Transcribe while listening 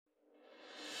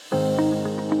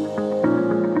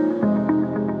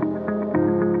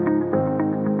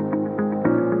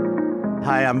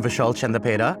Hi, I'm Vishal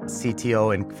Chandapeda,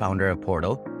 CTO and founder of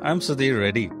Portal. I'm Sudhir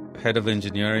Reddy, head of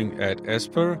engineering at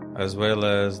Esper, as well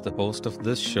as the host of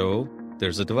this show.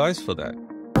 There's a device for that.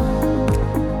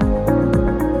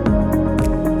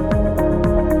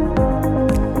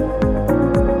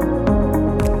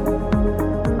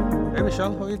 Hey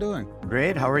Vishal, how are you doing?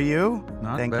 Great, how are you?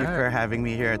 Not Thank you bad. for having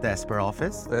me here at the Esper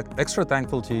office. Extra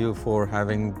thankful to you for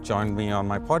having joined me on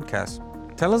my podcast.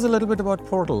 Tell us a little bit about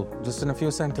Portal, just in a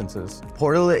few sentences.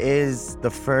 Portal is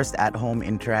the first at-home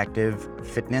interactive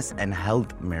fitness and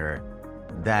health mirror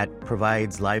that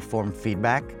provides live form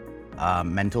feedback,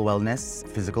 mental wellness,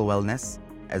 physical wellness,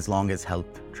 as long as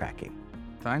health tracking.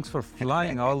 Thanks for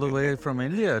flying all the way from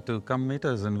India to come meet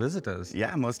us and visit us.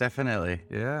 Yeah, most definitely.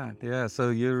 Yeah. So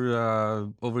you're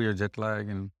over your jet lag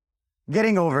and...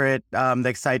 Getting over it. The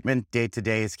excitement day to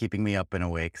day is keeping me up and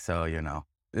awake, so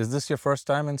Is this your first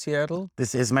time in Seattle?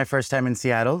 This is my first time in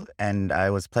Seattle, and I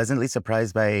was pleasantly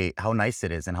surprised by how nice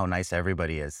it is and how nice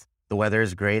everybody is. The weather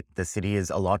is great. The city is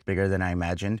a lot bigger than I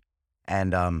imagined.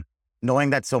 And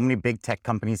knowing that so many big tech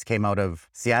companies came out of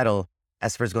Seattle,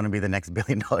 Esper is going to be the next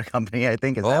billion-dollar company, I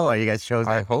think. Is that why you guys chose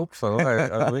I it? hope so.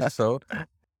 I wish so.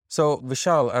 So,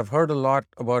 Vishal, I've heard a lot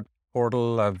about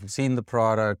Portal. I've seen the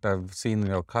product. I've seen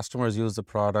customers use the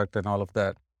product and all of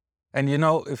that. And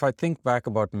if I think back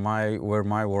about where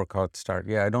my workouts start,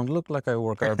 I don't look like I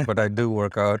work out, but I do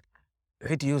work out.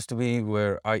 It used to be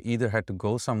where I either had to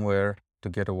go somewhere to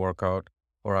get a workout,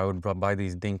 or I would buy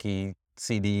these dinky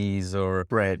CDs or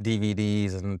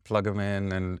DVDs and plug them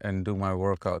in and do my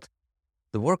workouts.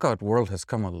 The workout world has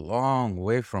come a long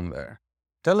way from there.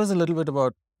 Tell us a little bit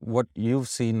about what you've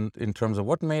seen in terms of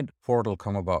what made Portal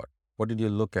come about. What did you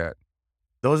look at?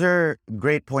 Those are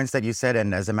great points that you said.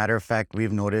 And as a matter of fact,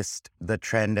 we've noticed the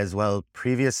trend as well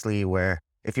previously where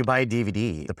if you buy a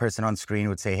DVD, the person on screen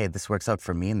would say, hey, this works out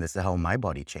for me and this is how my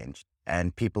body changed.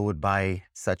 And people would buy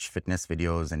such fitness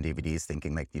videos and DVDs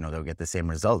thinking like, they'll get the same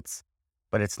results.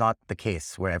 But it's not the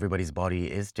case where everybody's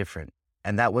body is different.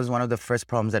 And that was one of the first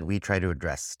problems that we try to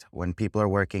address. When people are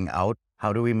working out,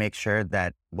 how do we make sure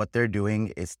that what they're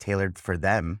doing is tailored for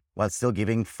them while still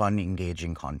giving fun,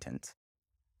 engaging content?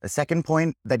 The second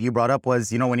point that you brought up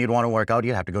was, when you'd want to work out,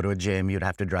 you'd have to go to a gym, you'd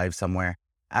have to drive somewhere.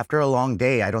 After a long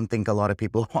day, I don't think a lot of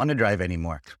people want to drive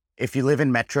anymore. If you live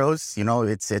in metros,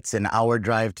 it's an hour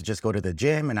drive to just go to the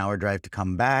gym, an hour drive to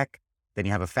come back. Then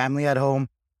you have a family at home.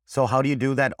 So how do you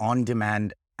do that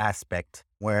on-demand aspect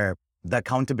where the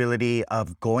accountability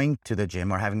of going to the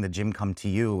gym or having the gym come to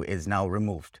you is now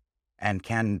removed and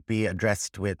can be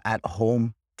addressed with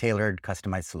at-home tailored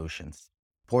customized solutions?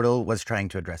 Portal was trying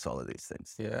to address all of these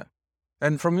things. Yeah.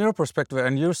 And from your perspective,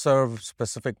 and you serve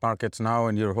specific markets now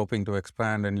and you're hoping to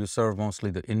expand and you serve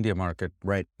mostly the India market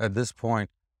Right. at this point.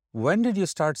 When did you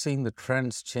start seeing the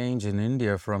trends change in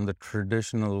India from the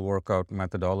traditional workout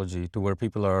methodology to where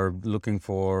people are looking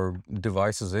for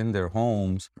devices in their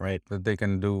homes that they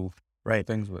can do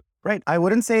things with? Right. I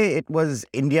wouldn't say it was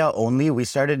India only. We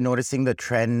started noticing the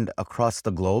trend across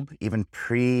the globe, even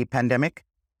pre-pandemic,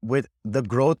 with the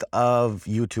growth of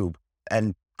YouTube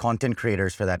and content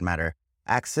creators for that matter.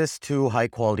 Access to high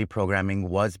quality programming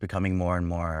was becoming more and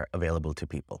more available to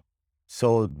people.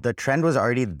 So the trend was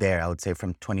already there, I would say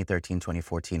from 2013,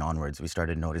 2014 onwards. We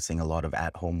started noticing a lot of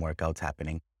at-home workouts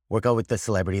happening. Workout with the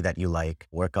celebrity that you like,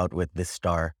 workout with this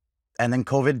star. And then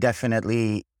COVID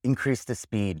definitely increased the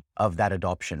speed of that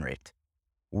adoption rate.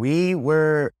 We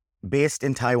were based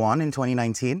in Taiwan in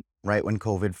 2019, right when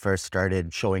COVID first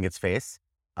started showing its face.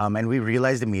 And we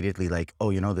realized immediately like,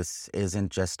 this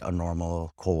isn't just a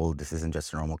normal cold. This isn't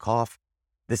just a normal cough.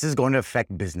 This is going to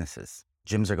affect businesses.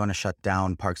 Gyms are going to shut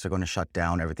down. Parks are going to shut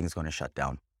down. Everything's going to shut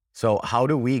down. So how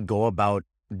do we go about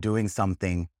doing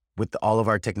something with all of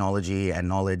our technology and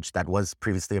knowledge that was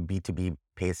previously a B2B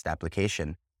based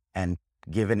application and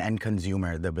give an end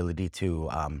consumer the ability to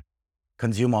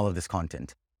consume all of this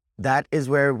content? That is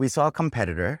where we saw a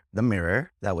competitor, The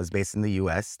Mirror, that was based in the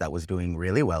US, that was doing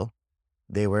really well.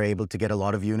 They were able to get a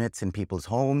lot of units in people's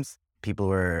homes. People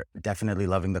were definitely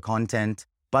loving the content,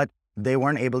 but they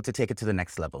weren't able to take it to the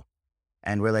next level.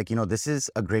 And we're like, this is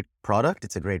a great product.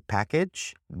 It's a great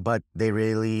package, but they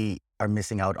really are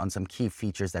missing out on some key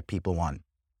features that people want.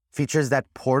 Features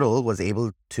that Portal was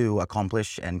able to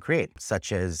accomplish and create,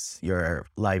 such as your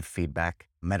live feedback,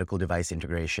 medical device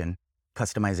integration,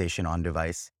 customization on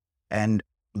device. And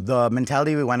the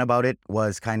mentality we went about it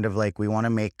was kind of like, we want to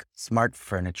make smart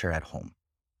furniture at home,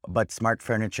 but smart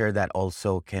furniture that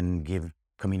also can give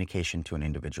communication to an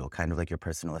individual, kind of like your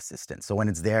personal assistant. So when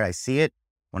it's there, I see it.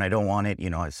 When I don't want it,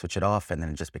 I switch it off and then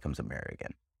it just becomes a mirror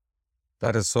again.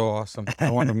 That is so awesome.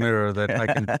 I want a mirror that I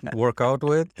can work out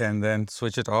with and then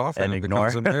switch it off and it ignore.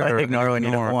 becomes a mirror. Ignore when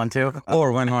you don't want to.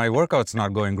 Or when my workout's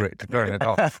not going great, to turn it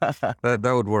off. That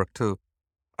would work too.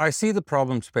 I see the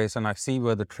problem space and I see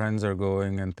where the trends are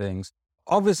going and things.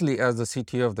 Obviously, as the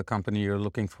CTO of the company, you're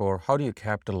looking for how do you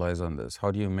capitalize on this? How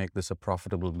do you make this a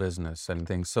profitable business and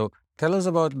things? So tell us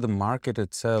about the market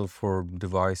itself for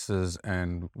devices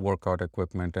and workout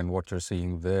equipment and what you're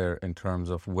seeing there in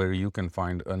terms of where you can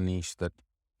find a niche that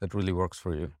really works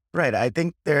for you. Right. I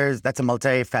think that's a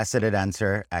multifaceted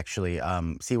answer, actually.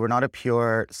 See, we're not a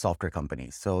pure software company,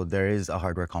 so there is a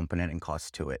hardware component and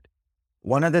cost to it.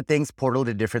 One of the things Portal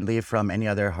did differently from any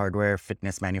other hardware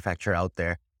fitness manufacturer out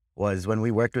there was when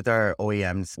we worked with our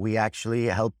OEMs, we actually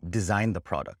helped design the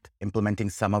product, implementing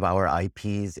some of our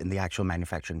IPs in the actual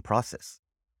manufacturing process.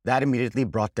 That immediately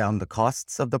brought down the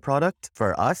costs of the product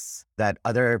for us that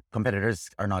other competitors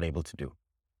are not able to do.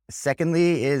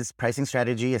 Secondly is pricing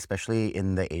strategy, especially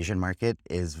in the Asian market,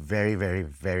 is very, very,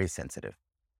 very sensitive.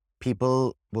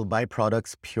 People will buy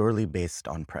products purely based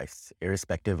on price,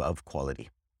 irrespective of quality.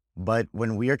 But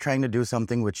when we are trying to do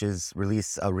something which is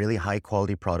release a really high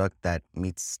quality product that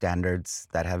meets standards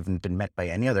that haven't been met by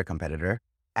any other competitor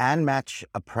and match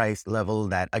a price level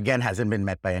that again hasn't been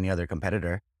met by any other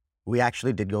competitor, we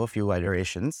actually did go a few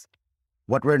iterations.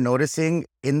 What we're noticing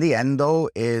in the end though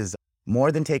is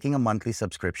more than taking a monthly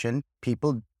subscription,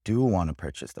 people do want to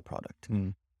purchase the product.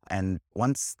 And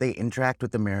once they interact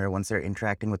with the mirror, once they're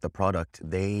interacting with the product,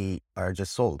 they are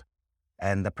just sold.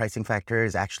 And the pricing factor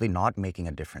is actually not making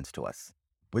a difference to us,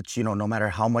 which, no matter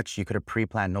how much you could have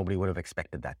pre-planned, nobody would have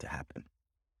expected that to happen.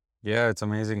 Yeah, it's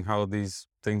amazing how these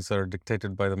things are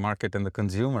dictated by the market and the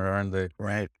consumer, aren't they?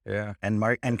 Right. Yeah.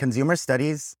 And consumer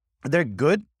studies, they're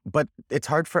good, but it's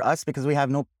hard for us because we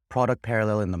have no product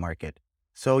parallel in the market.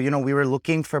 So, we were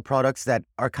looking for products that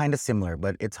are kind of similar,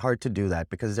 but it's hard to do that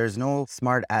because there's no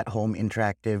smart at-home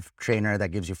interactive trainer that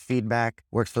gives you feedback,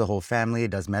 works for the whole family,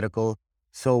 does medical.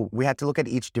 So we had to look at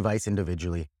each device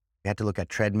individually. We had to look at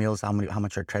treadmills, how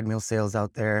much are treadmill sales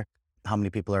out there, how many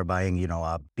people are buying,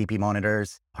 BP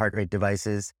monitors, heart rate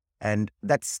devices. And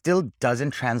that still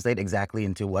doesn't translate exactly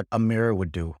into what a mirror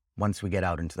would do once we get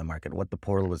out into the market, what the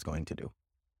Portal was going to do.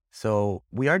 So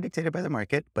we are dictated by the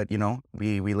market, but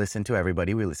we listen to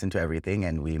everybody, we listen to everything,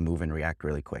 and we move and react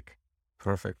really quick.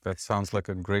 Perfect. That sounds like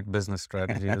a great business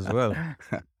strategy as well.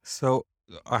 So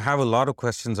I have a lot of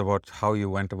questions about how you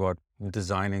went about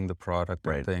designing the product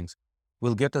and things.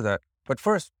 We'll get to that. But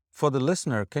first, for the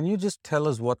listener, can you just tell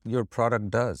us what your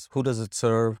product does? Who does it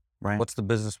serve? Right. What's the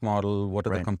business model? What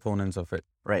are the components of it?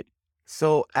 Right.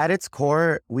 So at its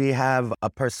core, we have a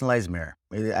personalized mirror.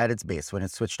 At its base, when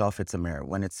it's switched off, it's a mirror.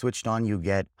 When it's switched on, you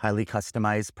get highly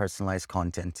customized, personalized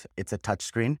content. It's a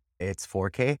touchscreen. It's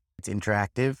 4K. It's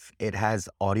interactive. It has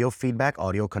audio feedback,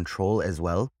 audio control as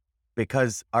well.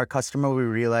 Because our customer, we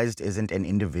realized, isn't an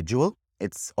individual.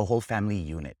 It's a whole family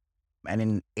unit. And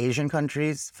in Asian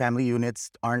countries, family units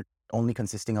aren't only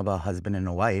consisting of a husband and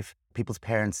a wife. People's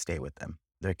parents stay with them.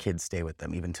 Their kids stay with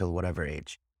them, even till whatever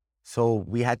age. So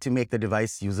we had to make the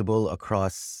device usable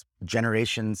across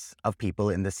generations of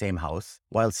people in the same house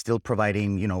while still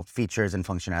providing, features and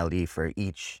functionality for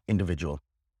each individual.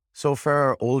 So for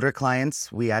our older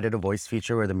clients, we added a voice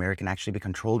feature where the mirror can actually be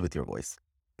controlled with your voice.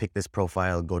 Pick this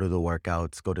profile, go to the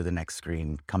workouts, go to the next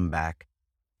screen, come back.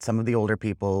 Some of the older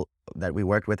people that we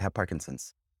worked with have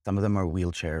Parkinson's. Some of them are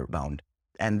wheelchair bound.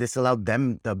 And this allowed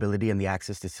them the ability and the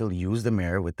access to still use the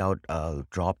mirror without a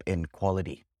drop in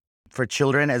quality. For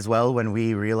children as well, when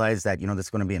we realized that, this is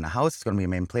going to be in a house, it's going to be a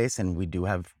main place, and we do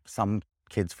have some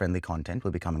kids-friendly content,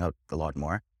 will be coming out a lot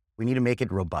more. We need to make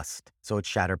it robust. So it's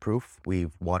shatterproof.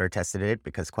 We've water tested it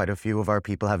because quite a few of our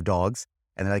people have dogs.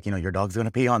 And they're like, your dog's going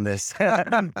to pee on this.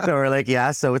 So we're like,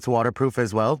 yeah, so it's waterproof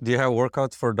as well. Do you have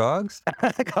workouts for dogs?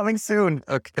 Coming soon.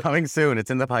 Okay. Coming soon.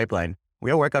 It's in the pipeline. We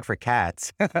have a workout for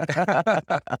cats.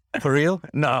 For real?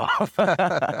 No.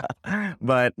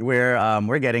 But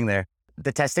we're getting there.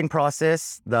 The testing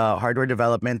process, the hardware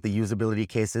development, the usability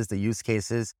cases, the use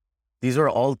cases, these are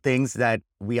all things that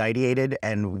we ideated,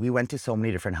 and we went to so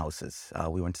many different houses.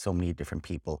 We went to so many different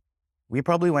people. We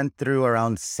probably went through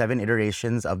around 7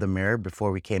 iterations of the mirror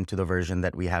before we came to the version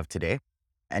that we have today.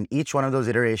 And each one of those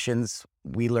iterations,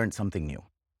 we learned something new.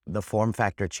 The form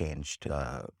factor changed,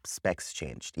 specs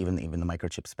changed, even the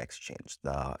microchip specs changed,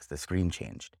 the screen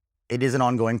changed. It is an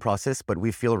ongoing process, but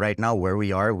we feel right now where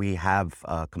we are, we have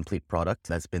a complete product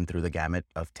that's been through the gamut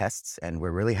of tests, and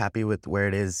we're really happy with where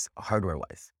it is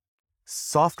hardware-wise.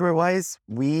 Software-wise,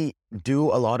 we do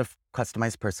a lot of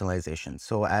customized personalization.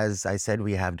 So as I said,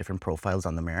 we have different profiles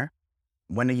on the mirror.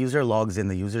 When a user logs in,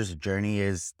 the user's journey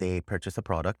is they purchase a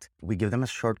product. We give them a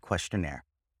short questionnaire.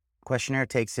 Questionnaire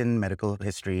takes in medical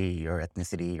history, your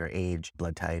ethnicity, your age,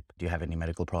 blood type. Do you have any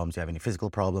medical problems? Do you have any physical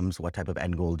problems? What type of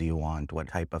end goal do you want? What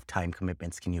type of time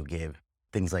commitments can you give?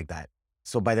 Things like that.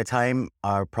 So by the time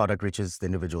our product reaches the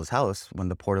individual's house, when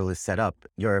the portal is set up,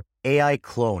 your AI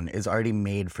clone is already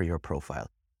made for your profile,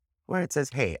 where it says,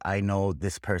 hey, I know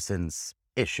this person's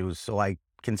issues, so I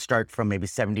can start from maybe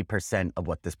 70% of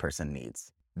what this person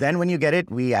needs. Then when you get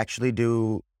it, we actually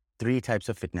do 3 types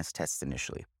of fitness tests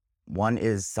initially. One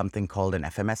is something called an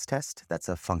FMS test. That's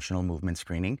a functional movement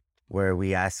screening, where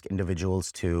we ask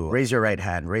individuals to raise your right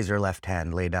hand, raise your left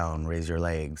hand, lay down, raise your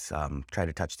legs, try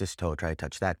to touch this toe, try to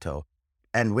touch that toe.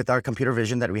 And with our computer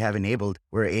vision that we have enabled,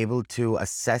 we're able to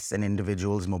assess an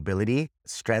individual's mobility,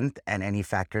 strength, and any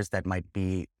factors that might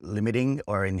be limiting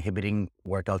or inhibiting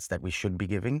workouts that we should be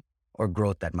giving, or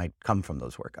growth that might come from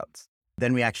those workouts.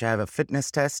 Then we actually have a fitness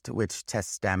test, which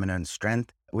tests stamina and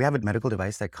strength. We have a medical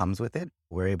device that comes with it.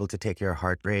 We're able to take your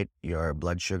heart rate, your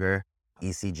blood sugar,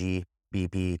 ECG,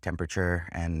 BP, temperature,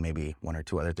 and maybe 1 or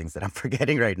 2 other things that I'm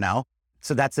forgetting right now.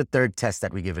 So that's the 3rd test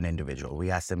that we give an individual. We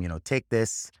ask them, take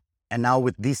this. And now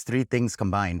with these 3 things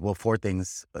combined, 4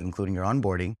 things, including your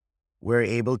onboarding, we're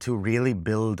able to really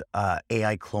build an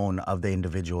AI clone of the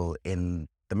individual in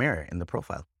the mirror, in the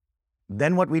profile.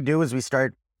 Then what we do is we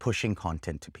start pushing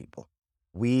content to people.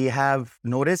 We have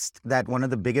noticed that one of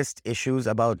the biggest issues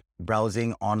about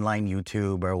browsing online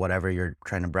YouTube or whatever you're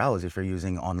trying to browse, if you're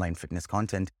using online fitness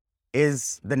content,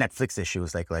 is the Netflix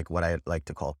issues, like what I like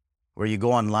to call, where you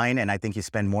go online and I think you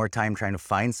spend more time trying to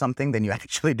find something than you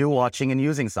actually do watching and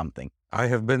using something. I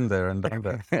have been there and done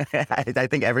that. I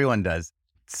think everyone does.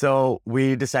 So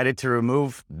we decided to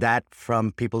remove that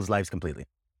from people's lives completely.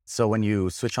 So when you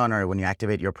switch on or when you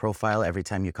activate your profile, every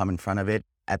time you come in front of it,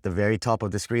 at the very top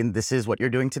of the screen, this is what you're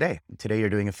doing today. Today, you're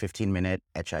doing a 15-minute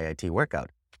HIIT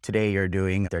workout. Today, you're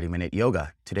doing 30-minute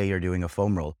yoga. Today, you're doing a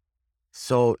foam roll.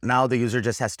 So now the user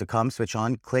just has to come, switch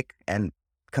on, click, and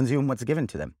consume what's given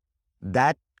to them.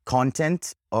 That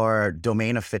content or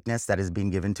domain of fitness that is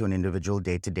being given to an individual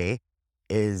day to day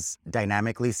is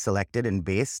dynamically selected and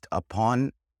based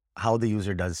upon how the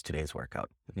user does today's workout.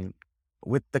 Mm-hmm.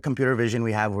 With the computer vision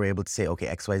we have, we're able to say, okay,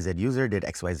 XYZ user did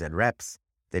XYZ reps.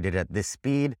 They did it at this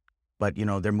speed, but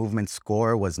their movement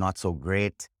score was not so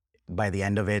great. By the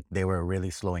end of it, they were really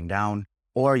slowing down.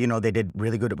 Or, they did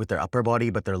really good with their upper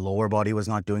body, but their lower body was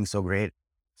not doing so great.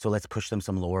 So let's push them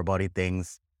some lower body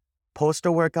things. Post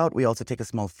a workout, we also take a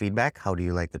small feedback. How do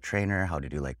you like the trainer? How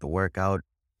did you like the workout?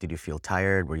 Did you feel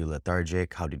tired? Were you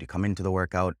lethargic? How did you come into the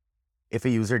workout? If a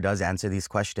user does answer these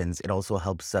questions, it also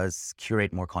helps us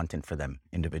curate more content for them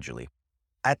individually.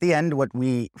 At the end, what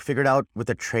we figured out with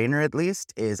a trainer, at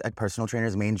least, is a personal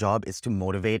trainer's main job is to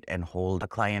motivate and hold a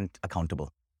client accountable.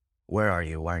 Where are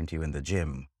you? Why aren't you in the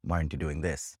gym? Why aren't you doing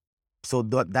this? So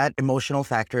that emotional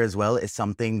factor as well is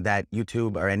something that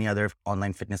YouTube or any other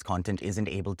online fitness content isn't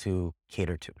able to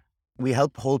cater to. We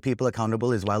help hold people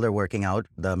accountable is while they're working out,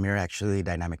 the mirror actually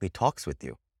dynamically talks with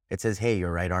you. It says, hey,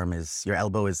 your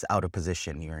elbow is out of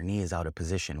position. Your knee is out of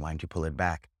position. Why don't you pull it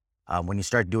back? When you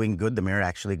start doing good, the mirror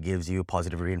actually gives you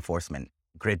positive reinforcement.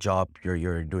 Great job,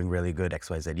 you're doing really good,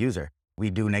 XYZ user. We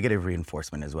do negative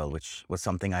reinforcement as well, which was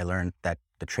something I learned that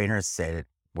the trainers said it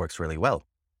works really well.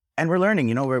 And we're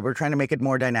learning, we're trying to make it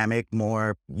more dynamic,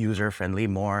 more user-friendly,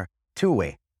 more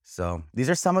two-way. So these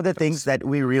are some of the things that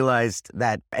we realized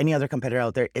that any other competitor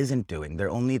out there isn't doing. They're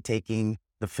only taking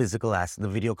the physical the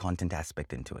video content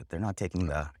aspect into it. They're not taking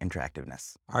the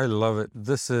interactiveness. I love it.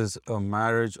 This is a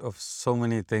marriage of so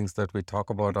many things that we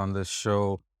talk about on this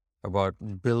show, about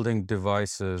building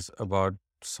devices, about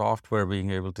software being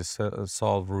able to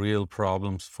solve real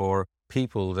problems for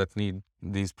people that need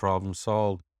these problems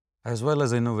solved, as well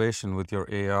as innovation with your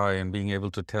AI and being able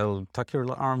to tuck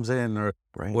your arms in or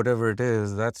whatever it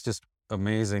is. That's just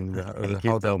amazing. Thank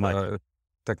you so much.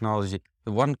 Technology.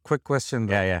 One quick question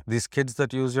though. Yeah. These kids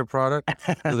that use your product,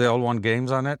 do they all want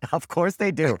games on it? Of course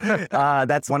they do.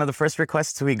 That's one of the first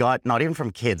requests we got, not even from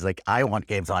kids, like I want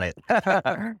games on it.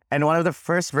 And one of the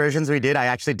first versions we did, I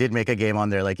actually did make a game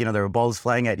on there. Like, there were balls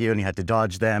flying at you and you had to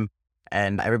dodge them.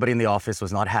 And everybody in the office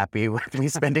was not happy with me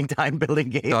spending time building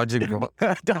games.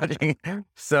 Dodging.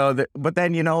 So, but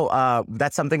then,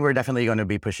 that's something we're definitely going to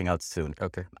be pushing out soon.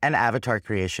 Okay. And avatar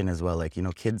creation as well. Like,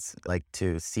 kids like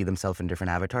to see themselves in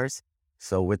different avatars.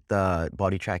 So with the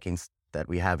body tracking that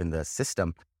we have in the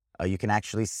system, you can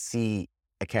actually see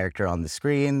a character on the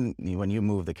screen. When you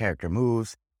move, the character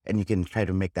moves. And you can try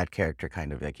to make that character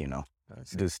kind of like,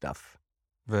 do stuff.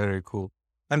 Very cool.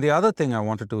 And the other thing I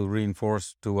wanted to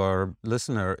reinforce to our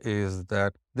listener is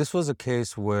that this was a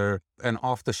case where an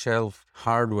off-the-shelf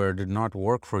hardware did not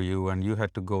work for you, and you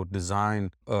had to go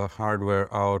design a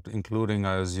hardware out, including,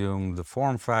 I assume, the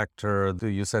form factor,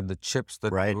 you said the chips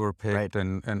that Right, were right. picked,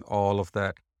 and all of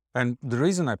that. And the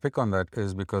reason I pick on that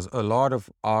is because a lot of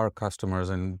our customers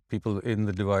and people in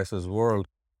the devices world,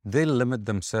 they limit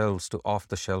themselves to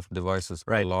off-the-shelf devices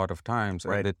a Right, lot of times,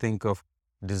 and right. they think of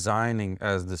designing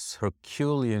as this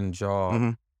Herculean job Mm-hmm,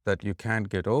 that you can't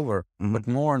get over. mm-hmm. But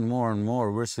more and more and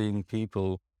more, we're seeing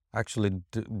people actually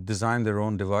design their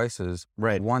own devices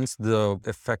Right. once the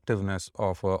effectiveness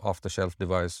of a off-the-shelf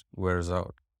device wears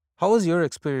out. How was your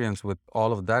experience with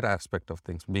all of that aspect of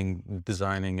things,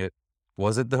 designing it?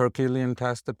 Was it the Herculean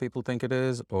task that people think it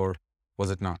is, or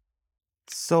was it not?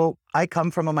 So I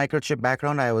come from a microchip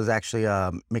background. I was actually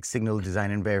a mixed signal design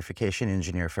and verification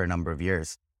engineer for a number of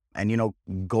years. And,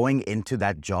 going into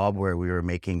that job where we were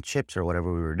making chips or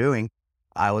whatever we were doing,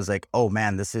 I was like, oh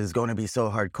man, this is going to be so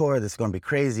hardcore. This is going to be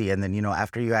crazy. And then,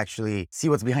 after you actually see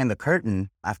what's behind the curtain,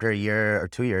 after a year or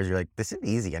 2 years, you're like, this is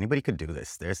easy. Anybody could do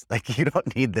this. There's like, you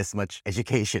don't need this much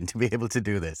education to be able to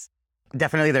do this.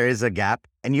 Definitely there is a gap.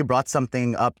 And you brought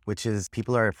something up, which is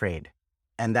people are afraid.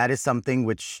 And that is something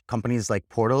which companies like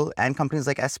Portal and companies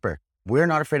like Esper, we're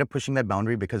not afraid of pushing that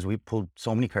boundary because we pulled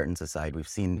so many curtains aside. We've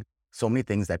seen so many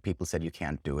things that people said you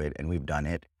can't do it, and we've done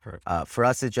it. For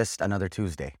us, it's just another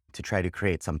Tuesday to try to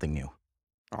create something new.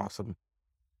 Awesome.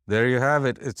 There you have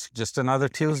it. It's just another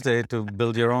Tuesday to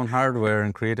build your own hardware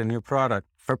and create a new product.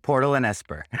 For Portal and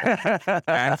Esper.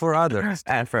 And for others.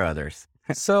 And for others.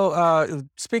 So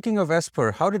speaking of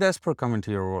Esper, how did Esper come into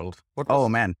your world? Oh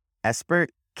man, Esper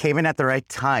came in at the right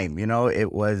time.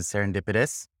 It was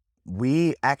serendipitous.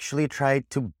 We actually tried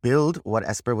to build what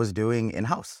Esper was doing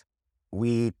in-house.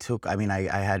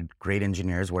 I had great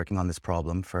engineers working on this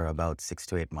problem for about 6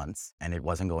 to 8 months, and it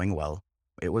wasn't going well.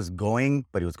 It was going,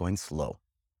 but it was going slow.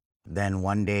 Then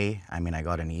one day, I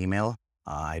got an email.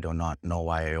 I do not know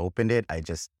why I opened it. I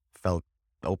just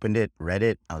opened it, read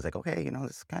it. I was like, okay,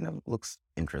 this kind of looks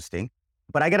interesting.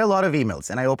 But I get a lot of emails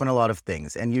and I open a lot of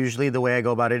things. And usually the way I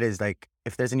go about it is like,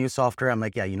 if there's a new software, I'm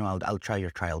like, yeah, I'll try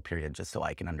your trial period just so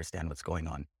I can understand what's going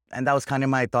on. And that was kind of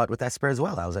my thought with Esper as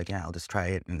well. I was like, yeah, I'll just try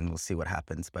it and we'll see what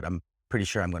happens. But I'm pretty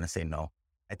sure I'm going to say no.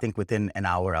 I think within an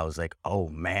hour, I was like, oh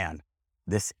man,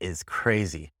 this is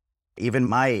crazy. Even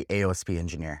my AOSP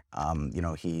engineer,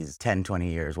 he's 10,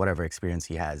 20 years, whatever experience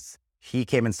he has. He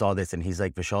came and saw this and he's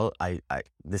like, Vishal,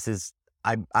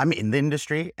 I'm in the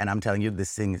industry and I'm telling you,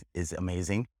 this thing is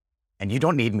amazing and you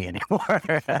don't need me anymore.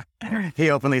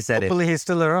 He openly said Hopefully it. he's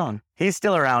still around. He's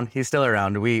still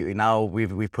around.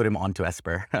 We've put him onto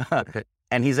Esper. Okay.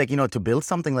 And he's like, to build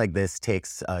something like this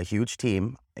takes a huge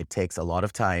team. It takes a lot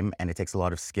of time and it takes a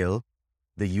lot of skill.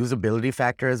 The usability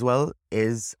factor as well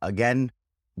is, again,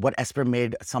 what Esper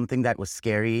made something that was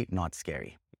scary, not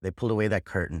scary. They pulled away that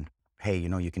curtain. Hey,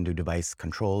 you can do device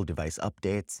control, device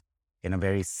updates in a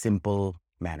very simple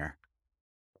manner.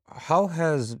 How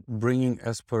has bringing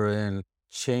Esper in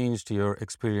changed your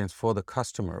experience for the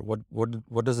customer?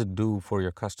 What does it do for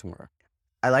your customer?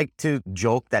 I like to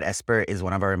joke that Esper is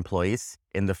one of our employees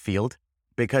in the field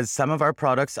because some of our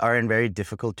products are in very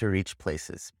difficult to reach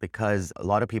places because a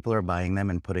lot of people are buying them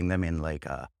and putting them in like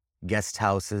guest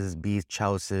houses, beach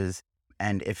houses.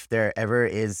 And if there ever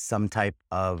is some type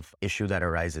of issue that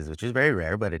arises, which is very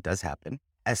rare, but it does happen,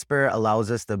 Esper allows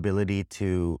us the ability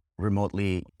to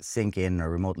remotely sync in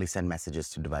or remotely send messages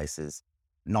to devices.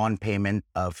 Non-payment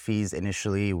of fees.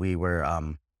 Initially, we were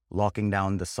locking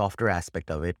down the software aspect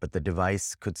of it, but the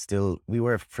device we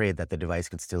were afraid that the device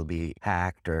could still be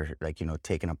hacked or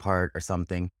taken apart or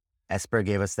something. Esper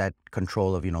gave us that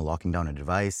control of, locking down a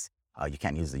device. You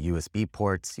can't use the USB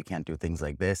ports. You can't do things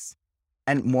like this.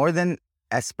 And more than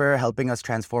Esper helping us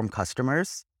transform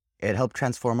customers, it helped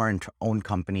transform our own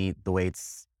company the way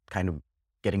it's kind of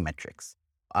getting metrics.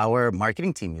 Our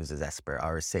marketing team uses Esper.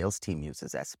 Our sales team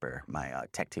uses Esper. My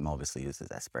tech team obviously uses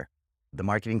Esper. The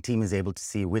marketing team is able to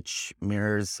see which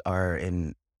mirrors are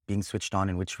being switched on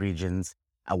in which regions,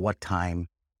 at what time.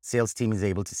 Sales team is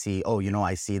able to see,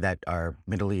 I see that our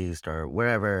Middle East or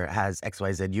wherever has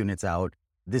XYZ units out.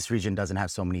 This region doesn't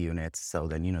have so many units. So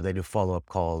then, they do follow-up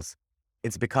calls.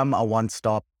 It's become a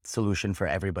one-stop solution for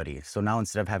everybody. So now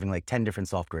instead of having like 10 different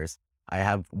softwares, I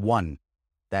have one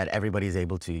that everybody's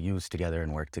able to use together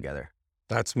and work together.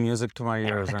 That's music to my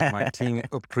ears, and my team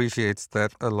appreciates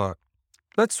that a lot.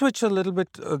 Let's switch a little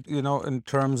bit, in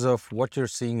terms of what you're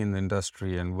seeing in the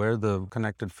industry and where the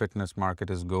connected fitness market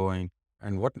is going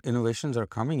and what innovations are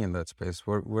coming in that space.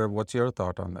 What's your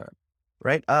thought on that?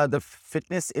 right? The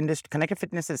fitness industry, connected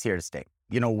fitness is here to stay.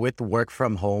 With work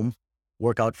from home,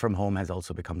 workout from home has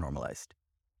also become normalized,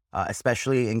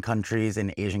 especially in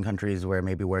Asian countries where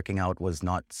maybe working out was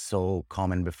not so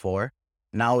common before.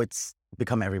 Now it's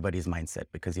become everybody's mindset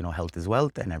because, health is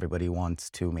wealth and everybody wants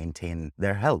to maintain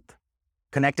their health.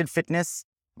 Connected fitness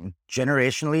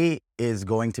generationally is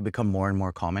going to become more and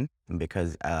more common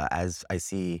because as I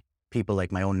see people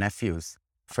like my own nephews,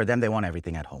 for them, they want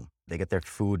everything at home. They get their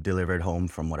food delivered home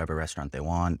from whatever restaurant they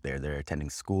want. They're attending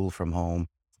school from home.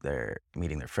 They're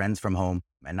meeting their friends from home.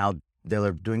 And now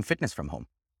they're doing fitness from home.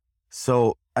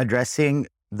 So addressing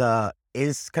the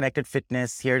is connected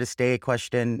fitness here to stay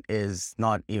question is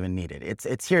not even needed.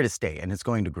 It's here to stay and it's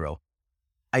going to grow.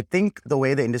 I think the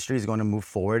way the industry is going to move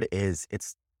forward is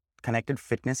connected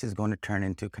fitness is going to turn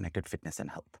into connected fitness and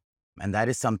health. And that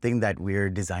is something that we're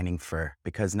designing for,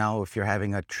 because now if you're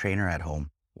having a trainer at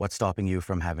home, what's stopping you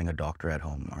from having a doctor at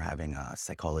home or having a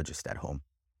psychologist at home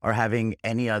or having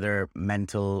any other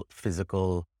mental,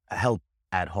 physical help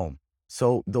at home?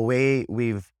 So the way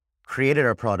we've created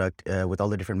our product with all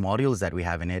the different modules that we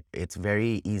have in it, it's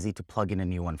very easy to plug in a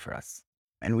new one for us.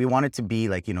 And we want it to be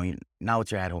like, now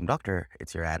it's your at-home doctor,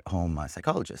 it's your at-home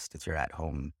psychologist, it's your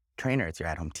at-home trainer, it's your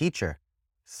at-home teacher.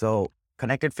 So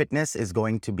connected fitness is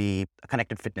going to be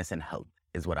connected fitness and health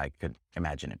is what I could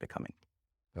imagine it becoming.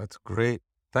 That's great.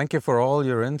 Thank you for all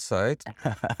your insight.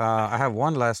 I have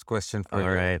one last question for you.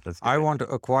 All right, let's I want to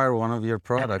acquire one of your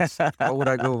products. How would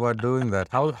I go about doing that?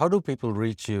 How do people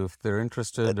reach you if they're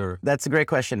interested? Or That's a great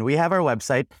question. We have our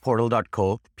website,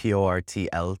 portal.co,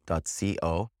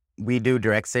 portl.co. We do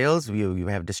direct sales. You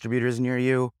have distributors near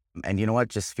you. And you know what?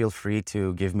 Just feel free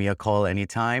to give me a call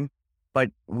anytime. But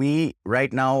we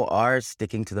right now are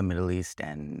sticking to the Middle East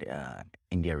and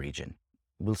India region.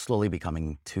 We'll slowly be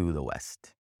coming to the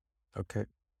West. Okay.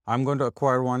 I'm going to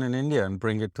acquire one in India and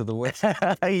bring it to the West.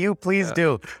 You please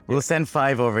do. We'll send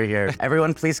 5 over here.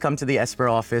 Everyone, please come to the Esper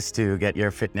office to get your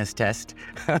fitness test.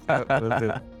 Will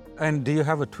do. And do you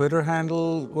have a Twitter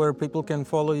handle where people can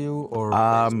follow you or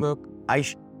Facebook? I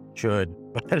should,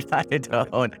 but I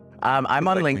don't. I'm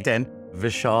on LinkedIn,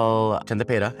 Vishal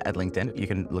Chandapeda at LinkedIn. You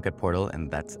can look at Portal, and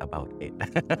that's about it.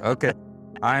 Okay.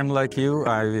 I'm like you.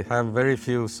 I have very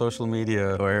few social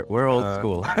media. We're old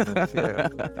school. Yeah.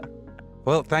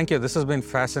 Well, thank you. This has been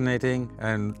fascinating,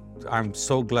 and I'm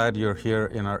so glad you're here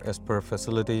in our Esper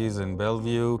facilities in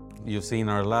Bellevue. You've seen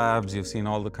our labs. You've seen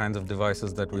all the kinds of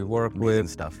devices that we work with.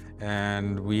 Stuff.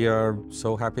 And we are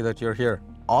so happy that you're here.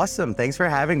 Awesome. Thanks for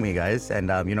having me, guys. And,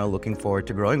 looking forward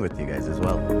to growing with you guys as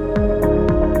well.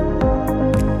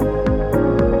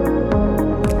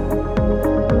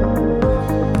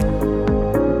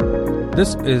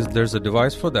 This is There's a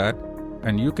Device for That,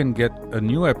 and you can get a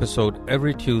new episode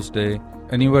every Tuesday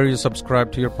anywhere you subscribe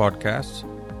to your podcasts.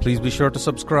 Please be sure to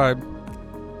subscribe.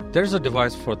 There's a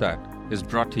Device for That is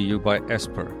brought to you by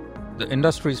Esper, the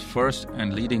industry's first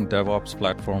and leading DevOps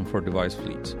platform for device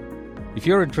fleets. If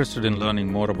you're interested in learning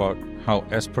more about how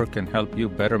Esper can help you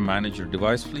better manage your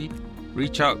device fleet,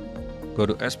 reach out. Go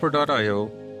to esper.io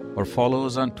or follow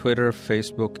us on Twitter,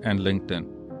 Facebook, and LinkedIn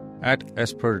at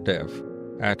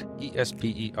EsperDev, at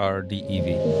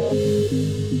ESPERDEV.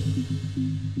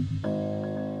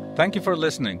 Thank you for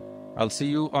listening. I'll see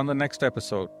you on the next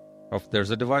episode of There's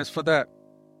a Device for That.